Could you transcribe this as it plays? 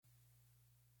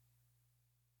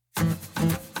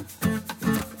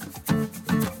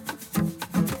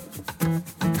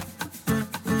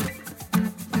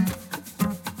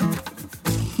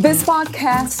This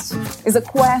podcast is a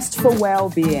quest for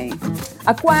well-being,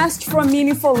 a quest for a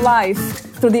meaningful life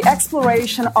through the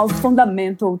exploration of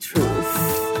fundamental truth.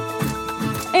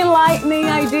 Enlightening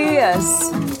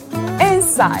ideas,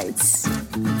 insights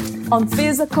on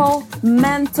physical,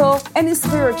 mental, and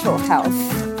spiritual health.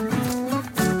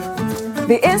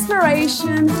 The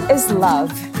inspiration is love.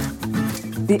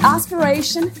 The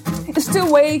aspiration is to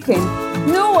awaken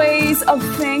new ways of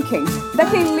thinking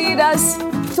that can lead us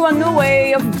to a new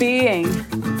way of being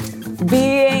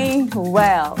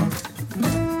well.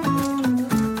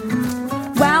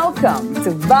 Welcome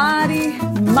to Body,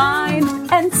 Mind,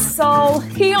 and Soul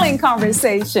Healing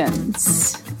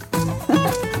Conversations.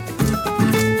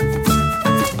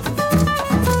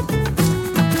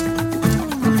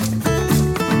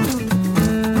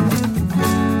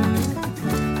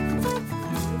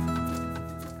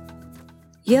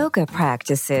 Yoga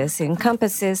practices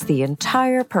encompasses the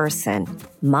entire person,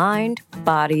 mind,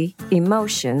 body,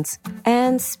 emotions,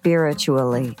 and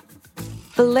spiritually.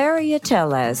 Valeria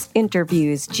Teles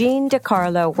interviews Jean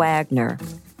DeCarlo Wagner,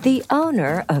 the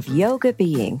owner of Yoga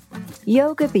Being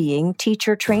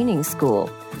Teacher Training School,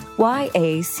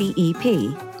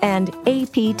 YACEP, and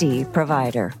APD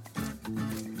provider.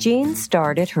 Jean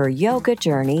started her yoga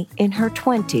journey in her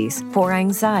 20s for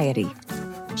anxiety.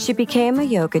 She became a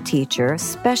yoga teacher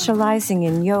specializing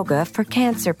in yoga for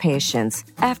cancer patients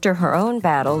after her own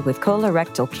battle with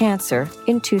colorectal cancer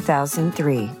in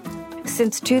 2003.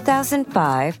 Since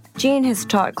 2005, Jean has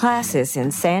taught classes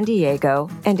in San Diego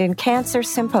and in cancer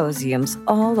symposiums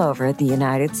all over the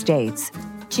United States.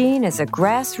 Jean is a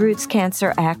grassroots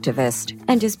cancer activist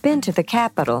and has been to the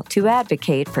Capitol to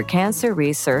advocate for cancer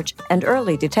research and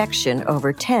early detection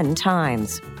over 10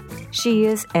 times. She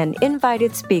is an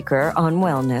invited speaker on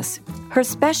wellness. Her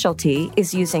specialty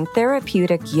is using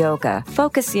therapeutic yoga,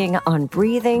 focusing on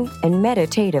breathing and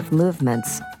meditative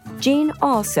movements. Jean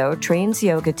also trains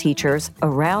yoga teachers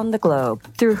around the globe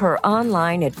through her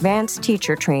online advanced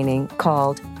teacher training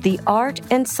called The Art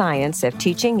and Science of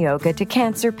Teaching Yoga to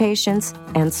Cancer Patients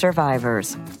and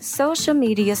Survivors. Social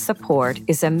media support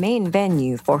is a main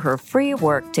venue for her free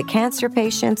work to cancer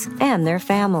patients and their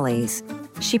families.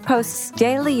 She posts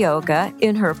daily yoga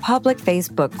in her public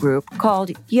Facebook group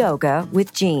called Yoga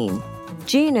with Jean.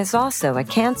 Jean is also a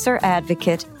cancer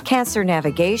advocate, cancer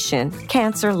navigation,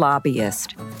 cancer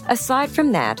lobbyist. Aside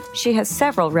from that, she has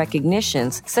several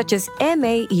recognitions such as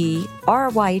MAE-RYT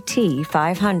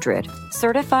 500,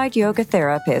 Certified Yoga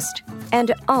Therapist,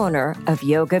 and owner of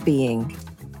Yoga Being.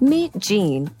 Meet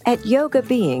Jean at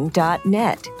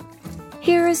yogabeing.net.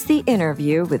 Here is the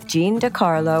interview with Jean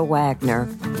DeCarlo Wagner.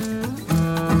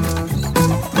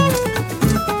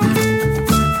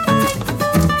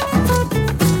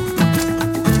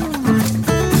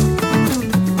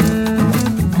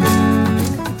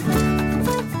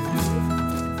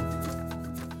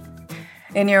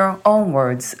 In your own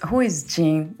words, who is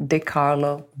Jean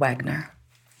DeCarlo Wagner?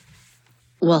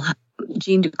 Well,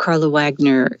 Jean DeCarlo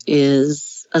Wagner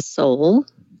is a soul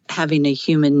having a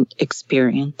human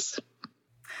experience.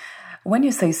 When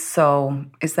you say soul,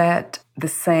 is that the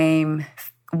same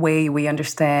way we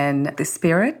understand the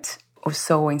spirit? Or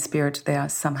soul and spirit, they are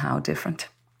somehow different?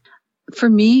 For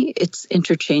me, it's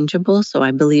interchangeable, so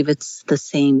I believe it's the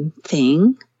same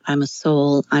thing. I'm a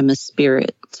soul, I'm a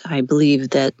spirit. I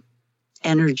believe that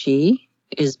energy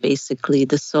is basically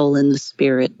the soul and the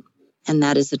spirit, and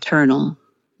that is eternal.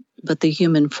 But the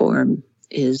human form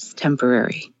is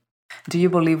temporary. Do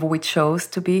you believe we chose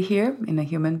to be here in a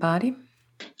human body?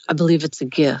 I believe it's a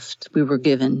gift. We were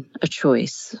given a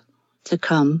choice to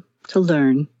come, to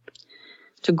learn,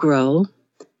 to grow,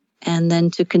 and then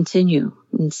to continue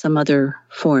in some other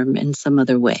form, in some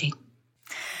other way.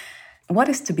 What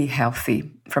is to be healthy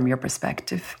from your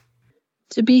perspective?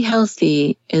 To be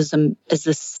healthy is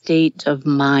a state of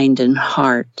mind and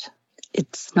heart.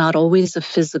 It's not always a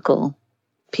physical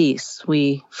piece.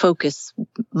 We focus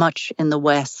much in the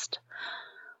West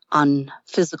on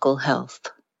physical health.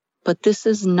 But this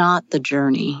is not the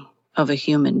journey of a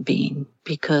human being,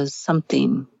 because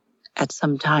something at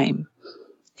some time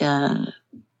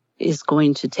is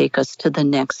going to take us to the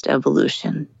next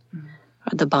evolution.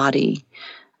 The body,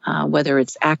 whether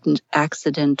it's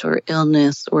accident or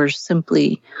illness or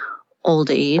simply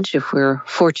old age, if we're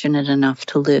fortunate enough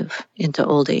to live into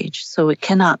old age. So it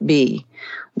cannot be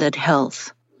that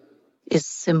health is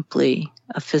simply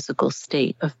a physical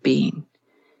state of being.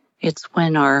 It's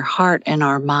when our heart and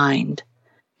our mind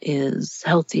is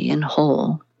healthy and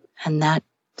whole. And that,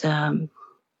 to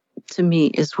me,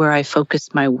 is where I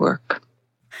focus my work.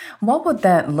 What would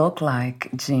that look like,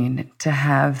 Jean, to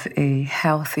have a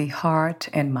healthy heart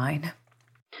and mind?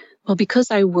 Well,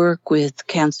 because I work with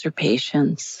cancer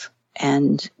patients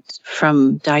and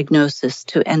from diagnosis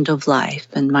to end of life,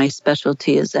 and my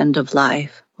specialty is end of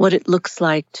life, what it looks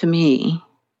like to me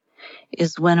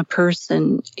is when a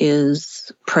person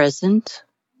is present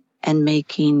and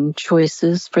making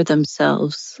choices for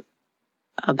themselves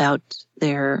about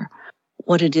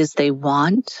what it is they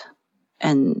want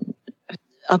and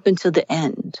up until the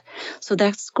end. So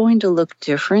that's going to look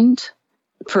different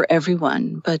for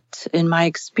everyone. But in my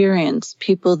experience,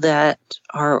 people that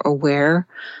are aware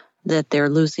that they're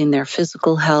losing their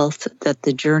physical health, that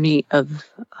the journey of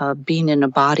being in a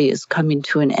body is coming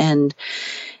to an end,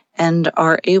 and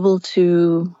are able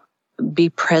to be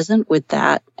present with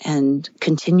that and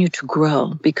continue to grow,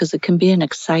 because it can be an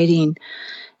exciting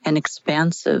and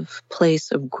expansive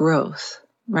place of growth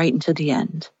right into the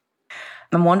end.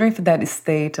 I'm wondering if that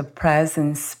state of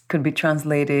presence could be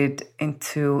translated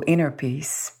into inner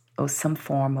peace or some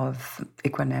form of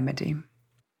equanimity.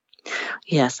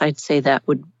 Yes, I'd say that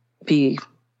would be,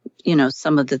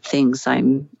 some of the things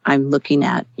I'm looking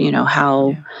at,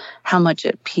 how much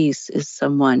at peace is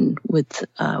someone with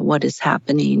what is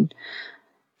happening,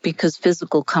 because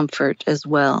physical comfort as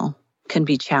well can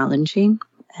be challenging.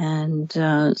 And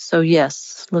so,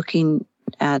 yes, looking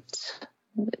at,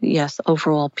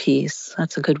 overall peace.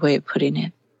 That's a good way of putting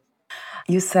it.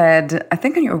 You said, I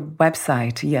think on your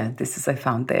website, I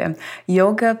found there,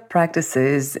 yoga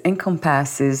practices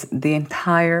encompasses the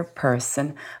entire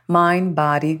person, mind,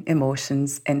 body,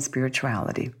 emotions, and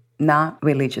spirituality, not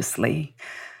religiously.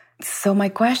 So my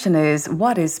question is,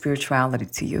 what is spirituality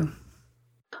to you?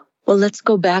 Well, let's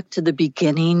go back to the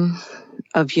beginning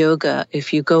of yoga.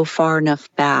 If you go far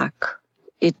enough back,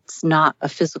 it's not a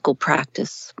physical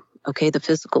practice. Okay, the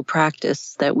physical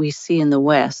practice that we see in the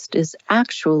West is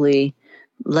actually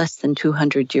less than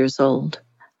 200 years old.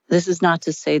 This is not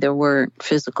to say there weren't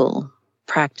physical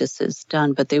practices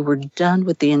done, but they were done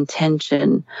with the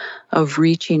intention of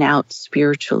reaching out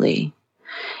spiritually.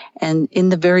 And in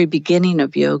the very beginning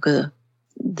of yoga,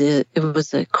 it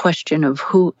was a question of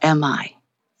who am I?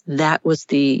 That was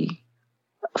the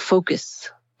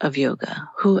focus of yoga.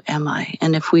 Who am I?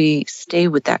 And if we stay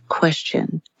with that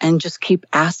question and just keep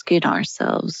asking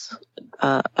ourselves,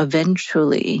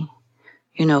 eventually,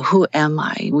 who am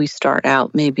I? We start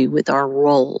out maybe with our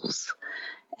roles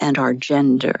and our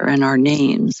gender and our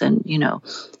names and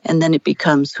then it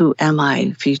becomes who am I?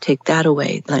 If you take that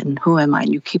away, then who am I?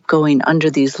 And you keep going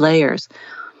under these layers.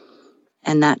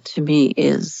 And that to me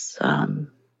is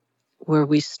where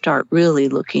we start really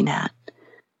looking at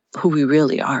who we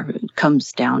really are. It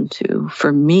comes down to,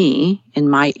 for me, in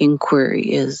my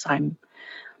inquiry, is I'm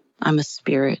a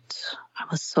spirit, I'm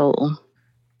a soul.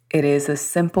 It is a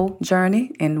simple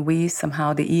journey, and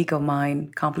the ego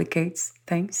mind complicates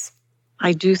things.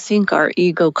 I do think our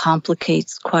ego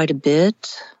complicates quite a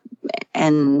bit,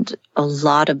 and a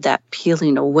lot of that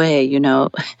peeling away, you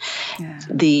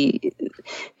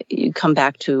come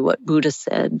back to what Buddha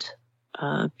said,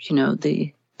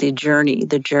 the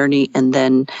journey, and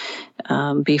then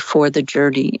before the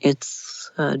journey,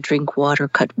 it's drink water,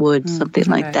 cut wood, something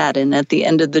like that. And at the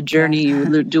end of the journey,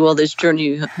 you do all this journey,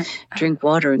 you drink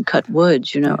water and cut wood.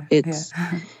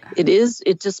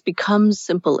 It just becomes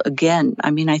simple again. I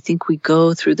mean, I think we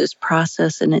go through this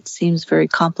process and it seems very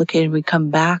complicated. We come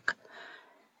back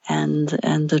and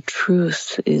the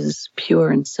truth is pure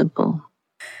and simple.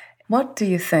 What do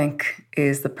you think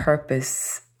is the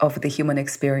purpose of the human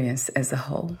experience as a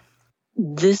whole?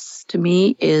 This, to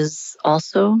me, is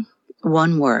also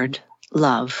one word: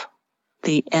 love.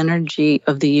 The energy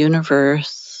of the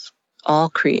universe, all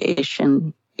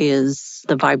creation, is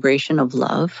the vibration of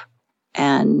love.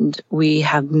 And we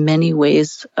have many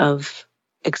ways of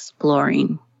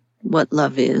exploring what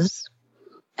love is.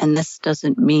 And this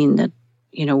doesn't mean that,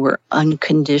 we're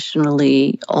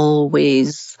unconditionally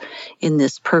always in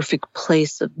this perfect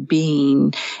place of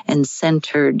being and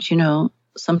centered.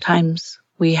 Sometimes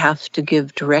we have to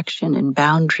give direction and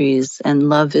boundaries, and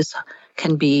love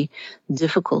can be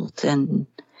difficult and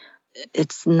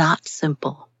it's not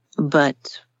simple.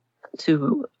 But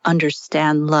to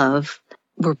understand love,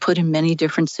 we're put in many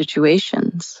different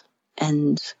situations.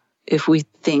 And if we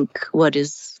think, what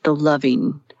is the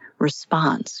loving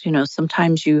response?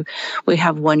 Sometimes we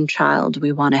have one child,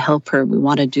 we want to help her, we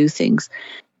want to do things.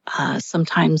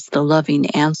 Sometimes the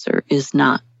loving answer is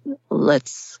not,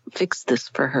 let's fix this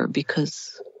for her,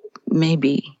 because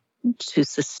maybe to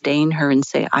sustain her and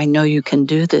say, I know you can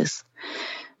do this,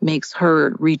 makes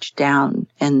her reach down,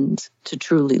 and to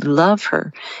truly love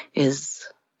her is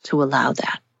to allow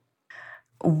that.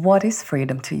 What is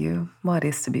freedom to you? What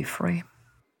is to be free?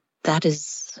 That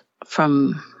is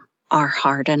from our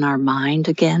heart and our mind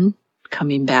again,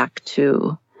 coming back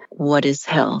to what is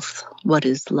health, what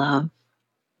is love,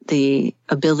 the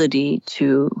ability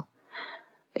to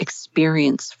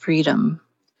experience freedom.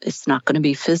 It's not going to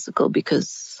be physical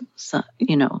because,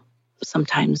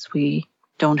 sometimes we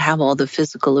don't have all the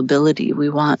physical ability we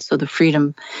want. So the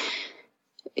freedom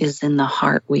is in the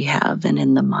heart we have and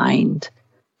in the mind.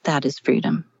 That is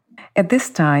freedom. At this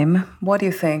time, what do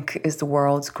you think is the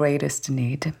world's greatest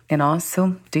need? And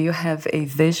also, do you have a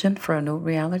vision for a new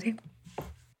reality?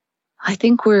 I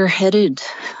think we're headed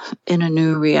in a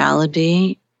new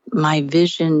reality. My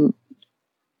vision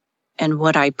and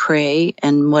what I pray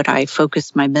and what I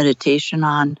focus my meditation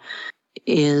on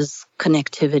is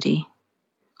connectivity.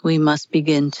 We must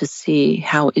begin to see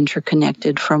how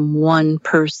interconnected from one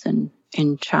person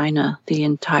in China, the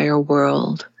entire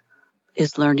world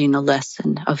is learning a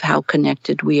lesson of how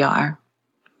connected we are.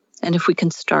 And if we can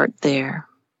start there,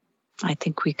 I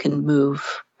think we can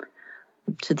move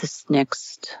to this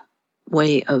next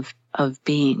way of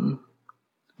being.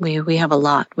 We have a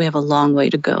long way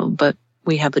to go, but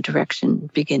we have a direction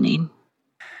beginning.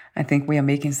 I think we are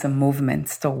making some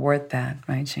movements toward that,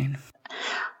 right, Jean?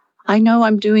 I know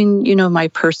I'm doing, my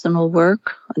personal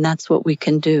work, and that's what we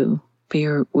can do.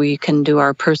 We can do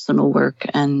our personal work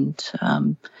and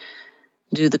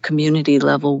do the community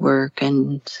level work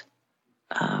and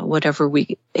whatever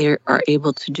we are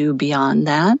able to do beyond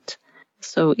that.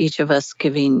 So each of us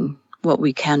giving what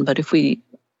we can, but if we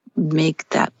make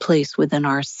that place within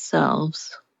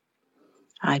ourselves,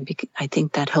 I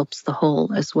think that helps the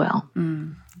whole as well.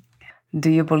 Mm. Do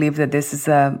you believe that this is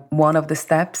one of the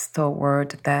steps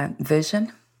toward that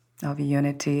vision of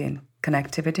unity and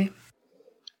connectivity?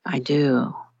 I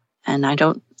do. And I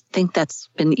don't think that's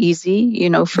been easy,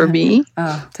 for me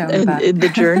tell me about in the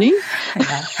journey.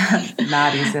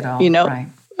 Not easy at all. Right.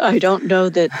 I don't know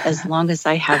that as long as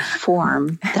I have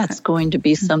form, that's going to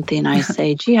be something I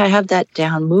say, gee, I have that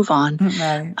down, move on.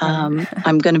 Right.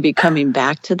 I'm going to be coming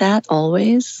back to that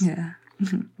always. Yeah.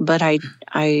 Mm-hmm. But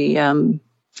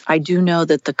I do know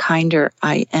that the kinder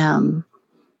I am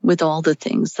with all the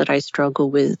things that I struggle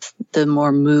with, the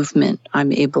more movement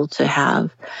I'm able to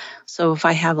have. So if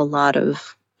I have a lot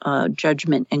of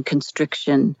judgment and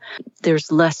constriction,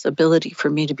 there's less ability for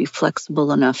me to be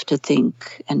flexible enough to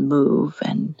think and move.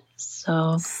 And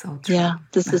so yeah,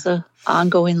 this is an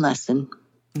ongoing lesson.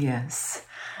 Yes.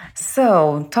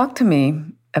 So talk to me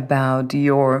about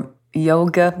your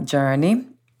yoga journey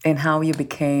and how you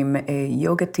became a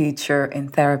yoga teacher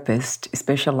and therapist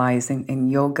specializing in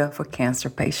yoga for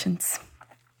cancer patients.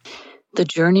 The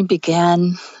journey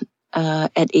began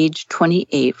at age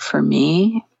 28 for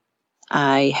me.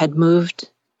 I had moved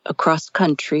across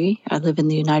country. I live in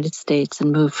the United States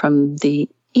and moved from the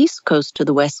East Coast to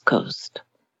the West Coast.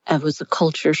 It was a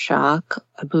culture shock.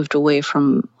 I moved away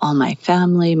from all my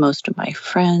family, most of my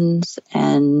friends,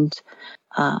 and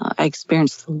I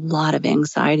experienced a lot of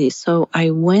anxiety. So I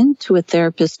went to a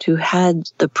therapist who had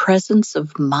the presence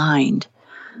of mind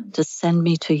to send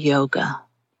me to yoga.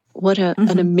 What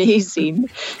an amazing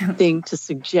thing to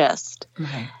suggest.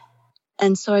 Right.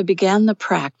 And so I began the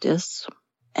practice,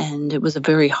 and it was a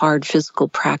very hard physical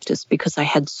practice because I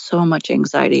had so much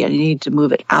anxiety. I needed to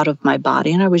move it out of my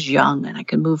body, and I was young, and I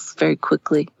could move very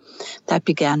quickly. That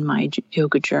began my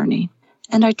yoga journey.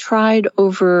 And I tried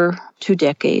over 2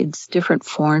 decades different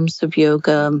forms of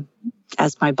yoga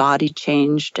as my body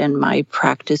changed and my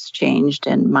practice changed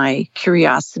and my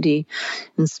curiosity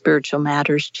in spiritual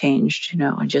matters changed.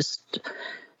 I just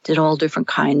did all different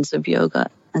kinds of yoga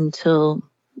until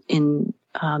in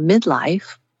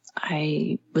midlife,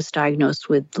 I was diagnosed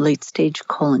with late-stage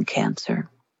colon cancer.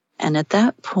 And at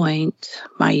that point,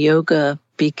 my yoga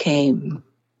became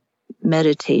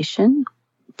meditation,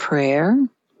 prayer,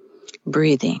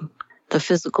 breathing. The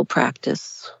physical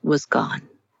practice was gone.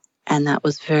 And that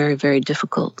was very, very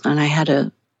difficult. And I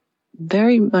had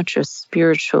very much a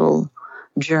spiritual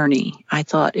journey. I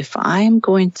thought, if I'm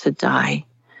going to die,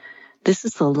 this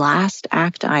is the last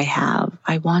act I have.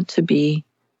 I want to be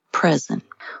present.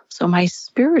 So my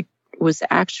spirit was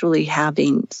actually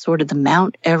having sort of the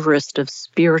Mount Everest of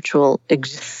spiritual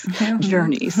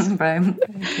journeys. Right.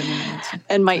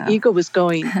 And my ego was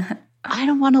going, I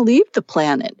don't want to leave the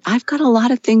planet. I've got a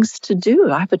lot of things to do.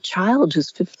 I have a child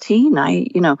who's 15.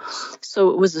 So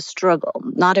it was a struggle.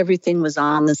 Not everything was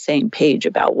on the same page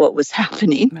about what was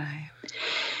happening. Right.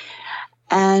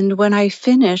 And when I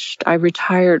finished, I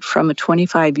retired from a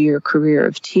 25-year career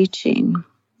of teaching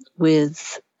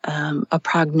with a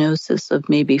prognosis of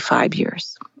maybe 5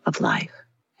 years of life.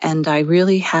 And I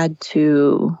really had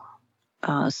to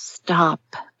stop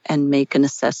and make an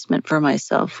assessment for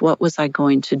myself. What was I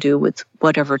going to do with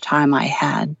whatever time I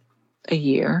had? A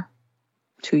year,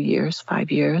 2 years,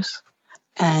 5 years.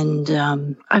 And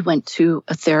I went to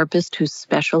a therapist who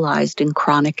specialized in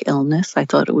chronic illness. I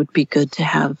thought it would be good to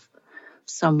have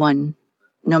someone,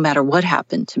 no matter what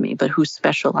happened to me, but who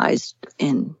specialized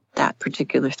in that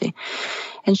particular thing.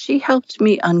 And she helped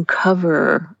me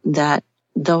uncover that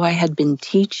though I had been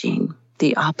teaching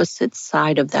the opposite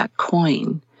side of that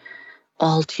coin,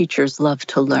 all teachers love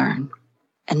to learn.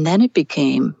 And then it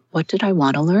became, what did I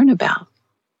want to learn about?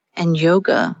 And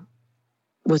yoga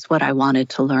was what I wanted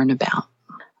to learn about.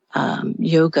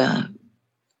 Yoga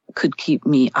could keep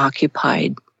me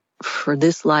occupied for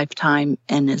this lifetime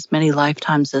and as many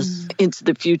lifetimes as into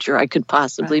the future I could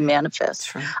possibly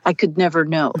manifest. Right. I could never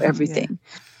know everything.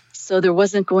 Yeah. So there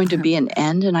wasn't going to be an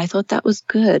end, and I thought that was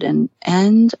good.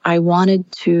 And I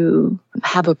wanted to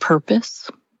have a purpose.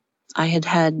 I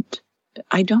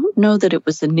don't know that it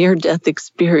was a near-death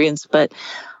experience, but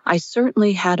I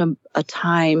certainly had a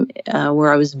time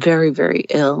where I was very, very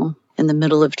ill in the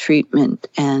middle of treatment,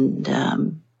 and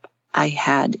I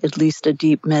had at least a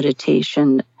deep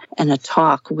meditation and a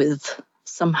talk with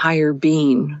some higher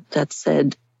being that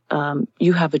said,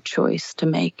 you have a choice to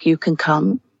make. You can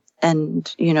come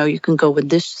and, you can go with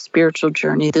this spiritual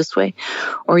journey this way,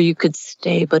 or you could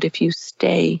stay. But if you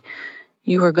stay,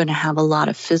 you are going to have a lot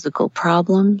of physical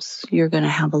problems. You're going to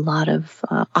have a lot of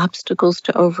obstacles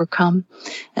to overcome.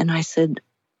 And I said,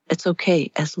 it's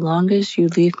okay, as long as you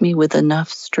leave me with enough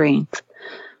strength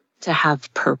to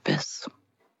have purpose.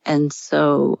 And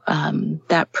so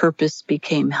that purpose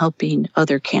became helping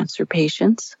other cancer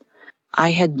patients.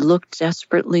 I had looked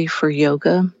desperately for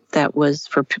yoga that was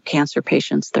for cancer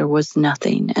patients. There was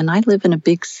nothing. And I live in a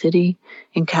big city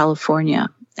in California.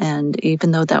 And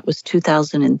even though that was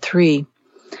 2003,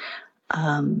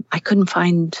 I couldn't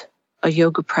find a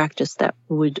yoga practice that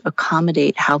would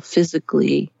accommodate how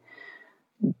physically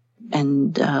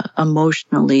and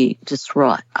emotionally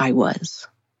distraught I was.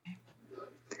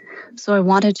 So I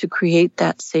wanted to create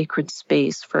that sacred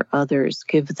space for others,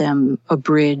 give them a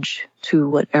bridge to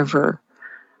whatever,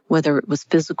 whether it was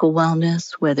physical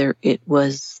wellness, whether it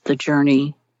was the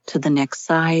journey to the next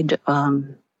side.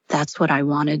 That's what I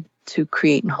wanted to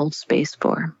create and hold space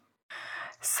for.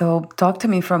 So talk to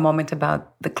me for a moment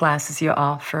about the classes you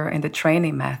offer and the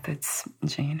training methods,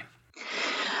 Jean.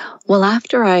 Well,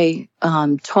 after I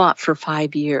taught for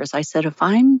 5 years, I said, if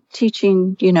I'm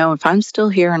teaching, if I'm still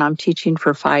here and I'm teaching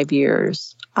for 5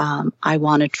 years, I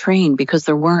want to train, because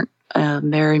there weren't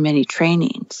very many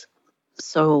trainings.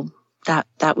 So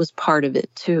that was part of it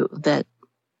too, that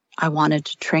I wanted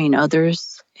to train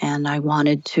others, and I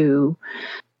wanted to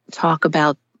talk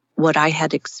about what I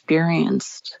had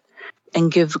experienced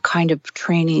and give a kind of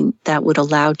training that would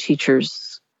allow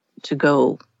teachers to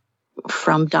go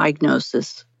from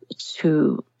diagnosis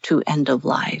to end of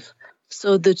life.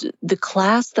 So the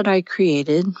class that I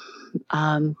created,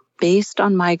 based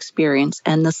on my experience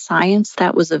and the science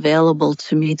that was available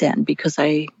to me then, because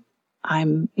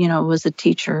I'm was a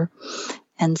teacher,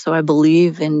 and so I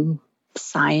believe in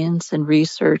science and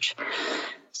research.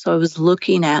 So I was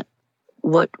looking at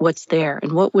what's there,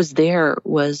 and what was there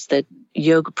was that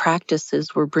yoga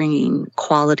practices were bringing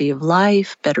quality of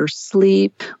life, better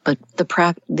sleep, but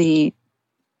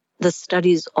the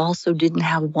studies also didn't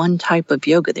have one type of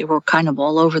yoga. They were kind of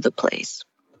all over the place.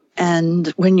 And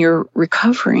when you're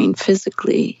recovering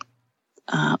physically,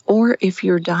 or if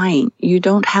you're dying, you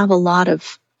don't have a lot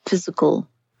of physical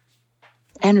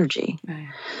energy. Right.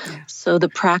 Yeah. So the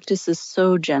practice is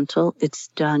so gentle. It's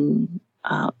done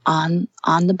on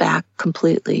the back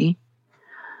completely.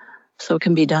 So it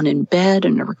can be done in bed,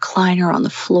 in a recliner, on the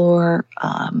floor,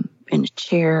 in a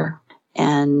chair.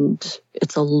 And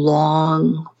it's a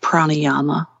long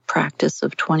pranayama practice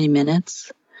of 20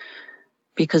 minutes,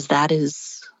 because that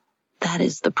is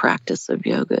the practice of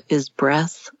yoga, is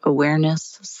breath,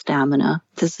 awareness, stamina.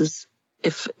 This is,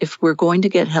 if we're going to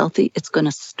get healthy, it's going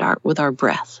to start with our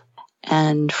breath.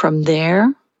 And from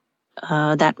there,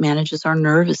 that manages our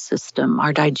nervous system,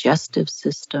 our digestive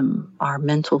system, our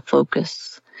mental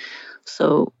focus.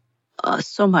 So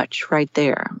much right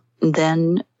there. And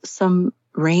then some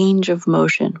range of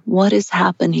motion. What is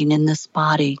happening in this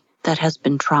body that has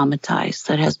been traumatized,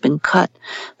 that has been cut,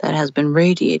 that has been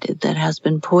radiated, that has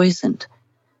been poisoned?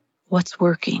 What's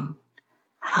working?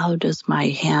 How does my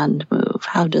hand move?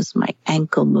 How does my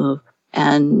ankle move?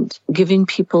 And giving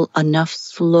people enough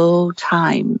slow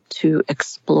time to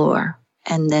explore.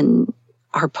 And then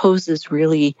our pose is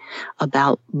really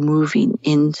about moving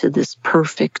into this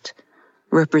perfect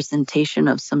representation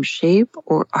of some shape,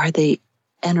 or are they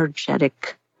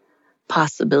energetic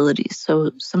possibilities.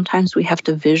 So sometimes we have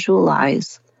to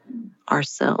visualize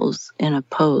ourselves in a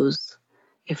pose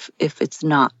if it's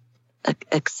not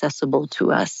accessible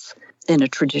to us in a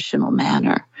traditional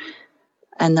manner.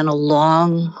 And then a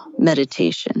long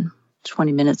meditation,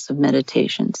 20 minutes of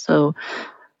meditation. So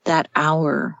that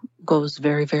hour goes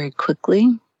very, very quickly,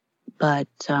 but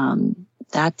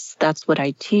that's what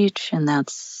I teach, and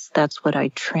that's what I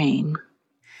train.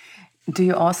 Do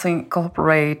you also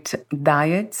incorporate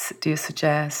diets? Do you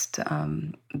suggest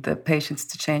the patients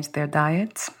to change their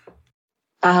diets?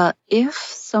 If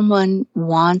someone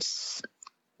wants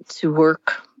to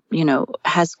work,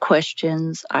 has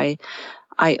questions, I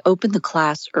open the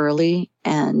class early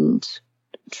and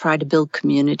try to build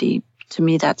community. To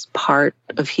me, that's part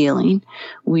of healing.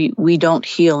 We don't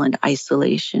heal in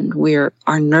isolation.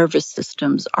 Our nervous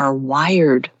systems are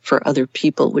wired for other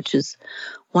people, which is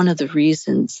one of the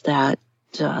reasons that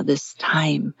this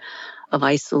time of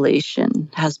isolation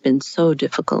has been so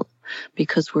difficult,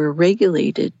 because we're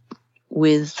regulated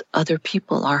with other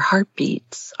people, our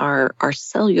heartbeats, our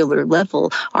cellular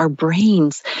level, our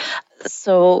brains.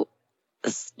 So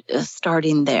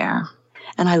starting there.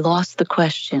 And I lost the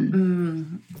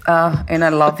question. And I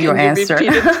love your answer.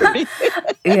 Repeat it for me?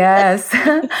 Yes.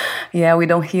 Yeah, we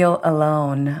don't heal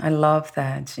alone. I love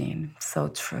that, Jean. So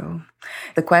true.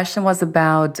 The question was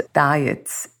about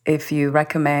diets, if you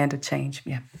recommend a change.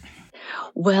 Yeah.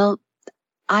 Well,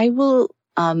 I will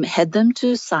head them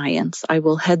to science. I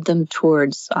will head them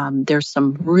towards, there's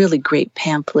some really great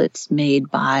pamphlets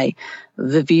made by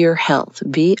Viver Health,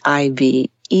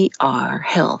 Viver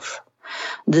Health.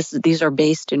 These are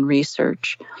based in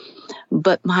research.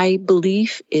 But my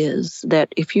belief is that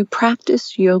if you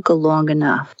practice yoga long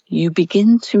enough, you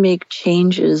begin to make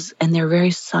changes, and they're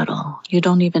very subtle. You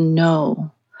don't even know.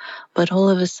 But all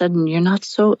of a sudden, you're not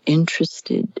so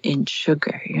interested in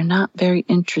sugar. You're not very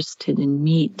interested in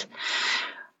meat.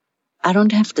 I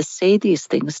don't have to say these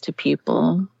things to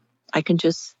people. I can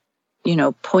just,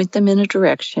 point them in a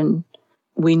direction.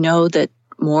 We know that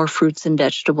more fruits and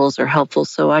vegetables are helpful,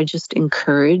 so I just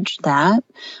encourage that.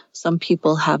 Some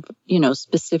people have,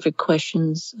 specific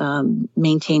questions.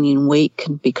 Maintaining weight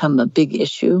can become a big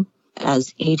issue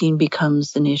as eating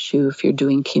becomes an issue if you're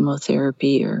doing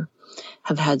chemotherapy or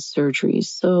have had surgeries.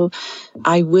 So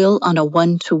I will on a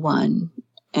one-to-one,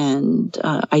 and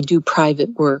I do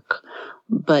private work,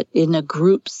 but in a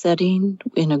group setting,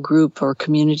 in a group or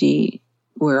community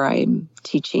where I'm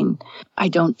teaching, I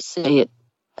don't say it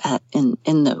in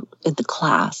the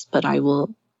class, but I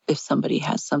will, if somebody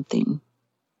has something,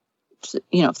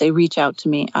 if they reach out to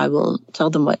me, I will tell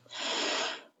them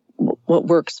what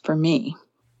works for me.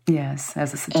 Yes,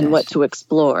 as a suggestion. And what to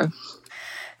explore.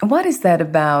 What is that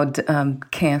about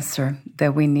cancer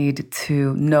that we need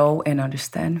to know and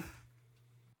understand?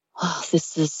 Oh,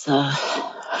 this is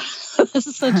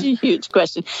such a huge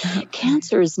question.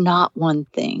 Cancer is not one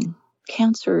thing.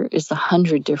 Cancer is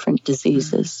 100 different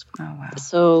diseases. Oh, wow.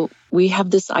 So we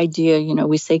have this idea,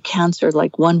 we say cancer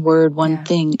like one word, one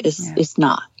thing is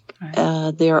not.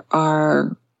 Right. There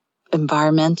are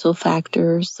environmental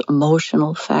factors,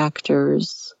 emotional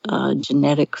factors,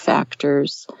 genetic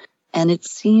factors. And it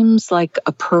seems like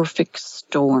a perfect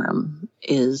storm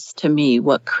is, to me,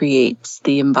 what creates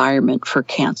the environment for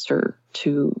cancer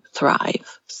to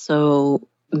thrive. So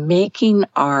making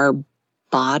our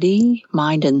body,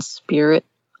 mind, and spirit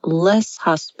less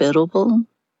hospitable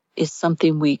is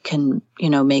something we can,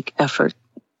 make effort.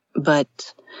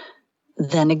 But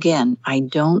then again, I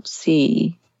don't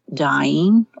see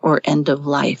dying or end of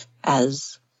life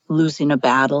as losing a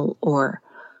battle or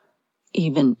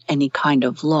even any kind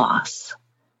of loss.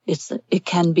 It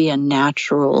can be a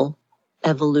natural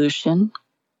evolution.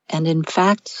 And in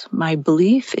fact, my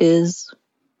belief is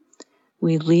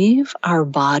we leave our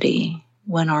body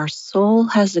when our soul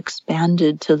has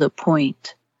expanded to the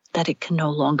point that it can no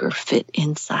longer fit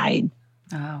inside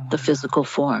the physical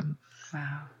form.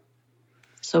 Wow.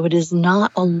 So it is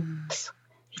not a loss.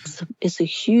 It's a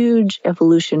huge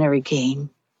evolutionary gain.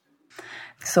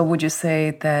 So would you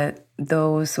say that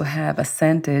those who have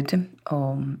ascended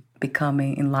or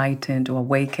becoming enlightened or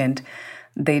awakened,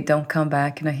 they don't come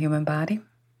back in a human body?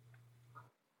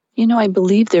 I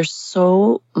believe there's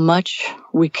so much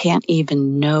we can't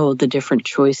even know the different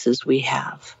choices we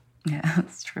have. Yeah,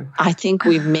 that's true. I think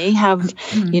we may have,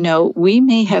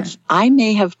 I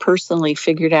may have personally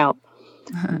figured out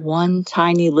one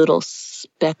tiny little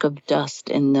speck of dust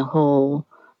in the whole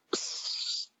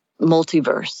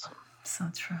multiverse.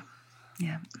 So true.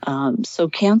 Yeah. So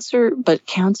cancer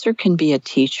can be a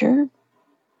teacher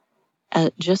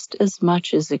just as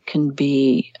much as it can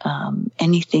be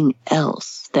anything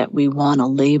else that we want to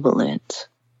label it.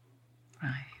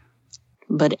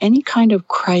 But any kind of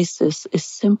crisis is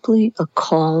simply a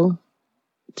call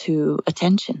to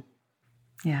attention.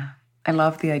 Yeah. I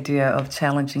love the idea of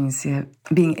challenging,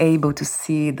 being able to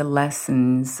see the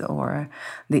lessons or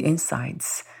the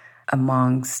insights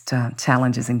amongst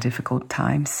challenges in difficult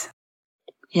times.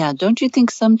 Yeah, don't you think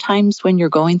sometimes when you're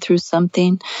going through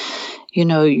something,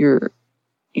 you're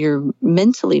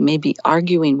mentally maybe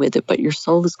arguing with it, but your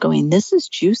soul is going, this is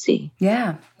juicy.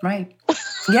 Yeah, right.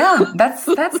 Yeah, that's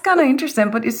kind of interesting,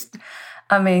 but it's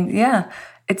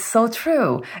so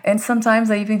true. And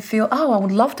sometimes I even feel, I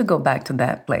would love to go back to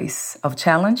that place of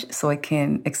challenge so I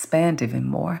can expand even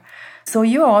more. So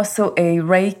you're also a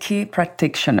Reiki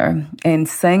practitioner and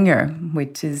singer,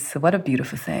 which is what a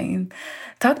beautiful thing.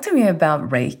 Talk to me about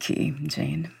Reiki,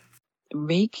 Jane.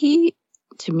 Reiki,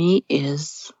 to me,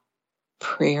 is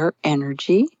prayer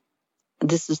energy.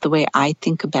 This is the way I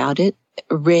think about it.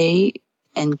 Rei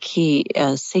and Ki,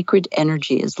 sacred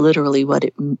energy, is literally what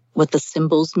the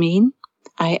symbols mean.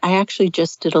 I actually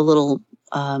just did a little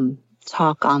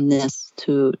talk on this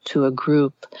to a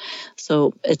group,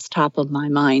 so it's top of my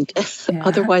mind. Yeah.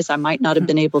 Otherwise, I might not have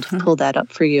been able to pull that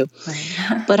up for you.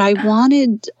 Right. But I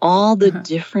wanted all the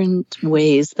different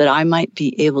ways that I might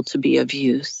be able to be of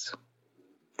use.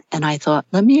 And I thought,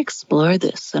 let me explore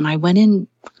this. And I went in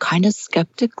kind of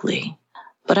skeptically,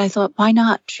 but I thought, why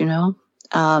not,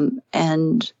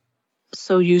 and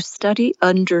so you study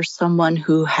under someone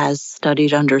who has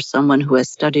studied under someone who has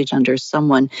studied under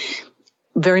someone.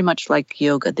 Very much like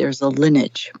yoga, there's a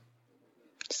lineage.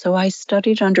 So I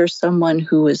studied under someone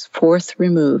who is fourth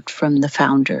removed from the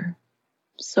founder.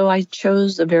 So I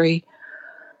chose a very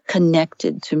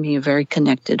connected,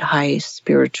 high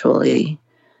spiritually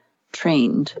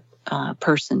trained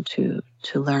person to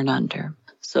learn under.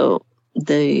 So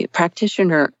the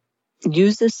practitioner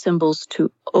uses symbols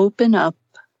to open up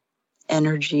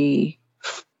energy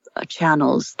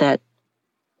channels that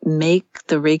make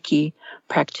the Reiki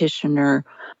practitioner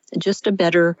just a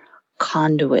better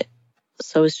conduit.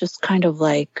 So it's just kind of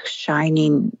like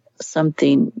shining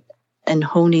something and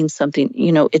honing something.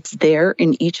 It's there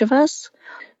in each of us,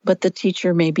 but the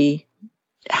teacher maybe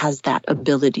has that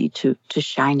ability to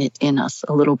shine it in us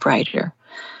a little brighter.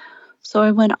 So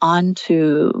I went on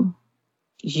to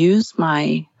use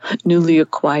my newly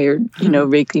acquired,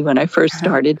 Reiki when I first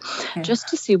started, just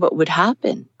to see what would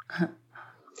happen.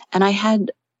 And I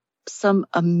had some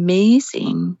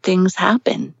amazing things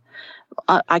happen.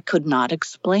 I could not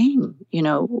explain,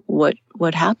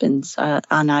 what happens.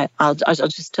 And I'll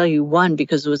just tell you one,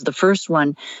 because it was the first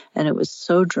one, and it was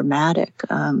so dramatic.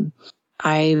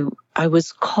 I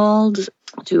was called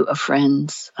to a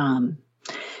friend's.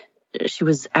 She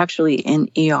was actually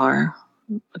in ER,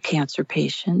 a cancer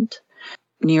patient,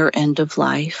 near end of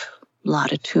life, a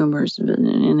lot of tumors,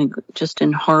 just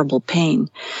in horrible pain.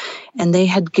 And they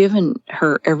had given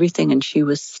her everything, and she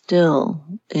was still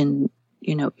in,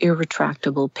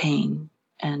 irretractable pain.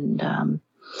 And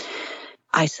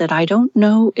I said, I don't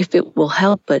know if it will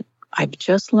help, but I've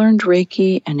just learned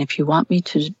Reiki, and if you want me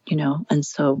to, and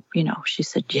so, she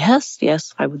said,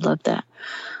 yes, I would love that.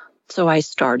 So I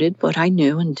started what I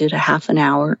knew and did a half an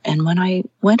hour. And when I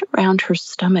went around her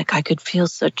stomach, I could feel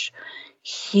such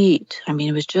heat.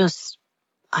 It was just,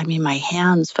 my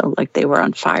hands felt like they were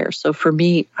on fire. So for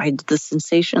me, the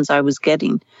sensations I was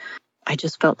getting, I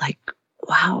just felt like,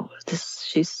 wow,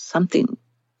 she's something,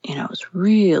 it's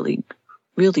really,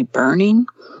 really burning,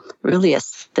 really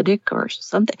acidic or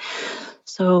something.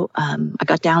 So I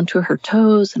got down to her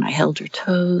toes and I held her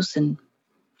toes, and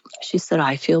she said,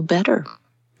 I feel better.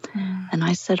 And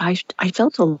I said, I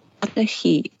felt a lot of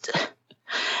heat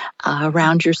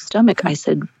around your stomach. I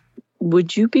said,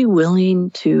 would you be willing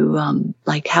to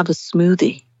have a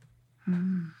smoothie?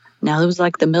 Now, it was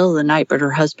like the middle of the night, but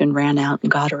her husband ran out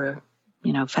and got her,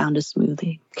 found a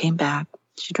smoothie, came back.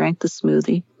 She drank the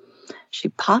smoothie. She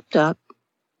popped up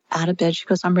out of bed. She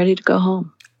goes, I'm ready to go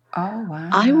home. Oh, wow.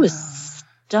 I was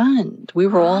stunned. We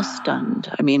were all stunned.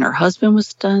 Her husband was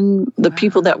stunned. The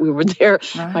people that we were there,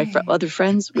 right. My other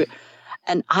friends.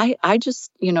 And I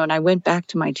just, and I went back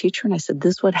to my teacher and I said,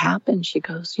 this is what happened. She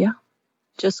goes, yeah,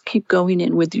 just keep going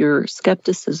in with your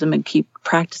skepticism and keep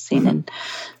practicing. And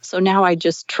so now I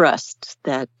just trust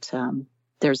that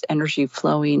there's energy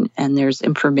flowing and there's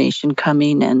information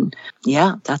coming. And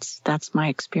yeah, that's my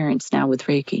experience now with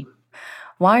Reiki.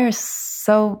 Why are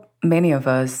so many of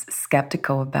us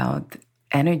skeptical about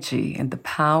energy and the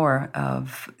power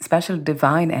of, especially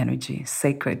divine energy,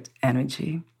 sacred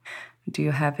energy? Do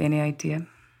you have any idea?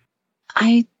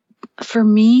 For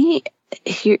me,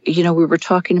 here, we were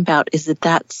talking about, is it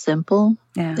that simple?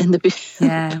 in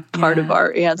the part of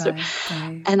our answer.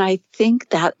 Right. And I think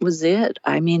that was it.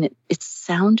 I mean, it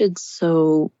sounded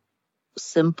so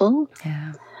simple.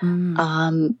 Yeah.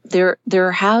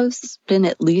 There has been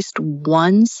at least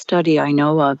one study I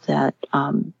know of that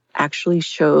actually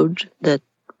showed that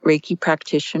Reiki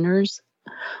practitioners,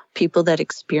 people that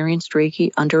experienced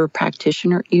Reiki under a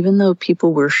practitioner, even though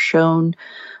people were shown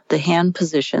the hand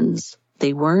positions,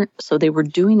 they weren't. So they were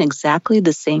doing exactly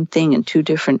the same thing in two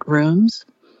different rooms.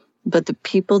 But the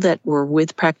people that were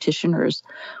with practitioners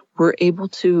were able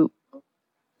to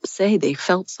say they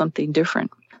felt something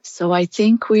different. So I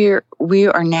think we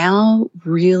are now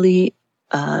really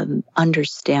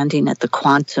understanding at the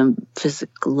quantum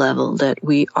physical level that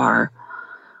we are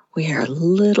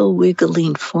little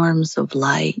wiggling forms of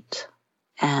light,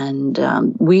 and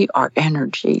we are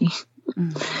energy.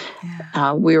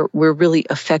 We're really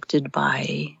affected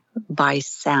by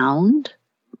sound,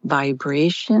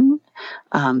 vibration,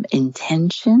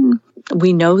 intention.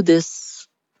 We know this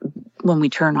when we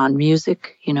turn on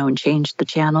music, and change the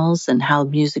channels and how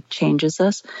music changes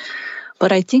us.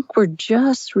 But I think we're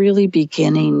just really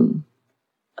beginning.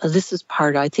 This is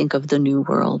part, I think, of the new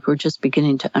world. We're just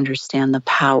beginning to understand the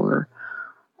power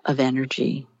of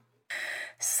energy.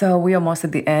 So we're almost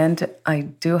at the end. I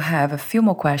do have a few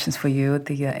more questions for you,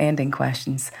 the ending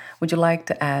questions. Would you like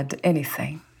to add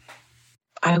anything?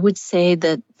 I would say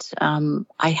that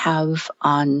I have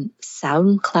on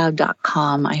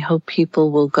SoundCloud.com, I hope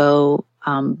people will go.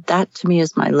 That to me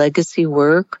is my legacy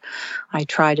work. I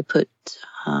try to put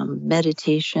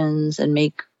meditations and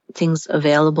make things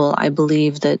available. I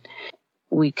believe that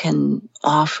we can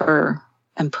offer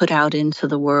and put out into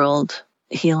the world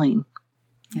healing.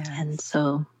 Yes. And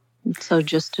so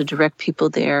just to direct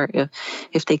people there,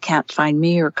 if they can't find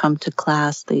me or come to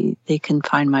class, they can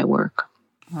find my work.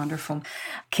 Wonderful.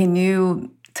 Can you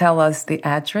tell us the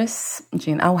address?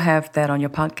 Jean, I'll have that on your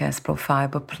podcast profile,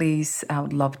 but please, I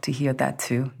would love to hear that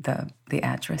too, the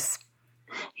address.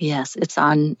 Yes, it's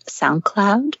on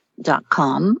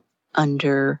SoundCloud.com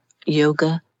under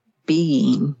Yoga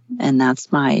Being, and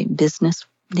that's my business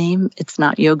name. It's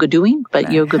not Yoga Doing,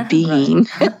 but Yoga Being.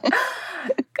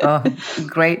 Oh,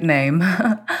 great name.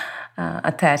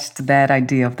 Attached to that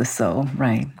idea of the soul,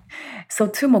 right? So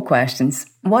 2 more questions.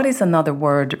 What is another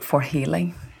word for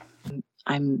healing?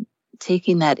 I'm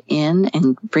taking that in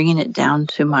and bringing it down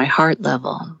to my heart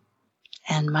level.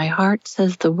 And my heart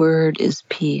says the word is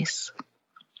peace.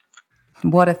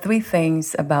 What are 3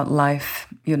 things about life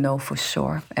you know for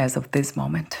sure as of this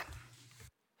moment?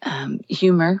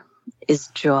 Humor is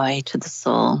joy to the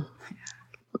soul.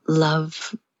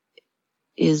 Love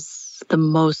is the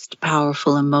most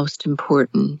powerful and most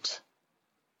important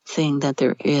thing that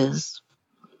there is.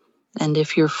 And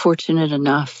if you're fortunate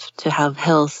enough to have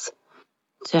health,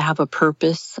 to have a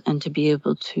purpose, and to be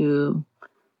able to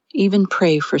even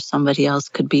pray for somebody else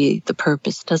could be the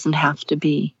purpose. It doesn't have to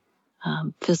be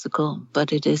physical,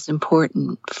 but it is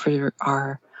important for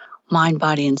our mind,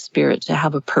 body, and spirit to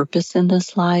have a purpose in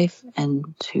this life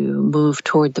and to move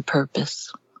toward the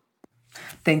purpose.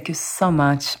 Thank you so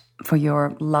much for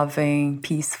your loving,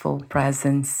 peaceful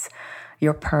presence,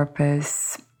 your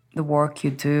purpose, the work you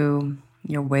do,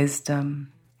 your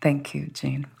wisdom. Thank you,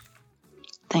 Jean.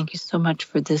 Thank you so much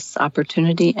for this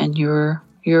opportunity and your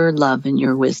love and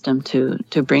your wisdom to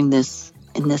bring this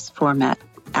in this format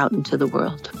out into the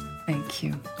world. Thank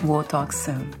you. We'll talk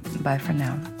soon. Bye for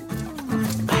now.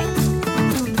 Bye.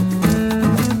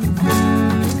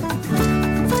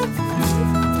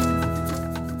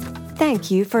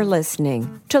 Thank you for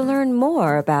listening. To learn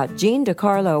more about Jean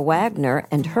DeCarlo Wagner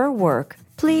and her work,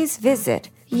 please visit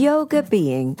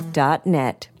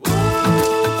yogabeing.net.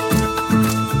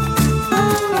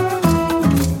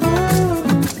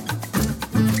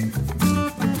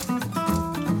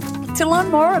 To learn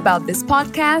more about this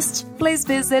podcast, please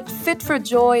visit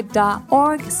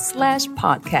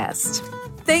fitforjoy.org/podcast.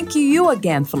 Thank you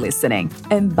again for listening,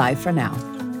 and bye for now.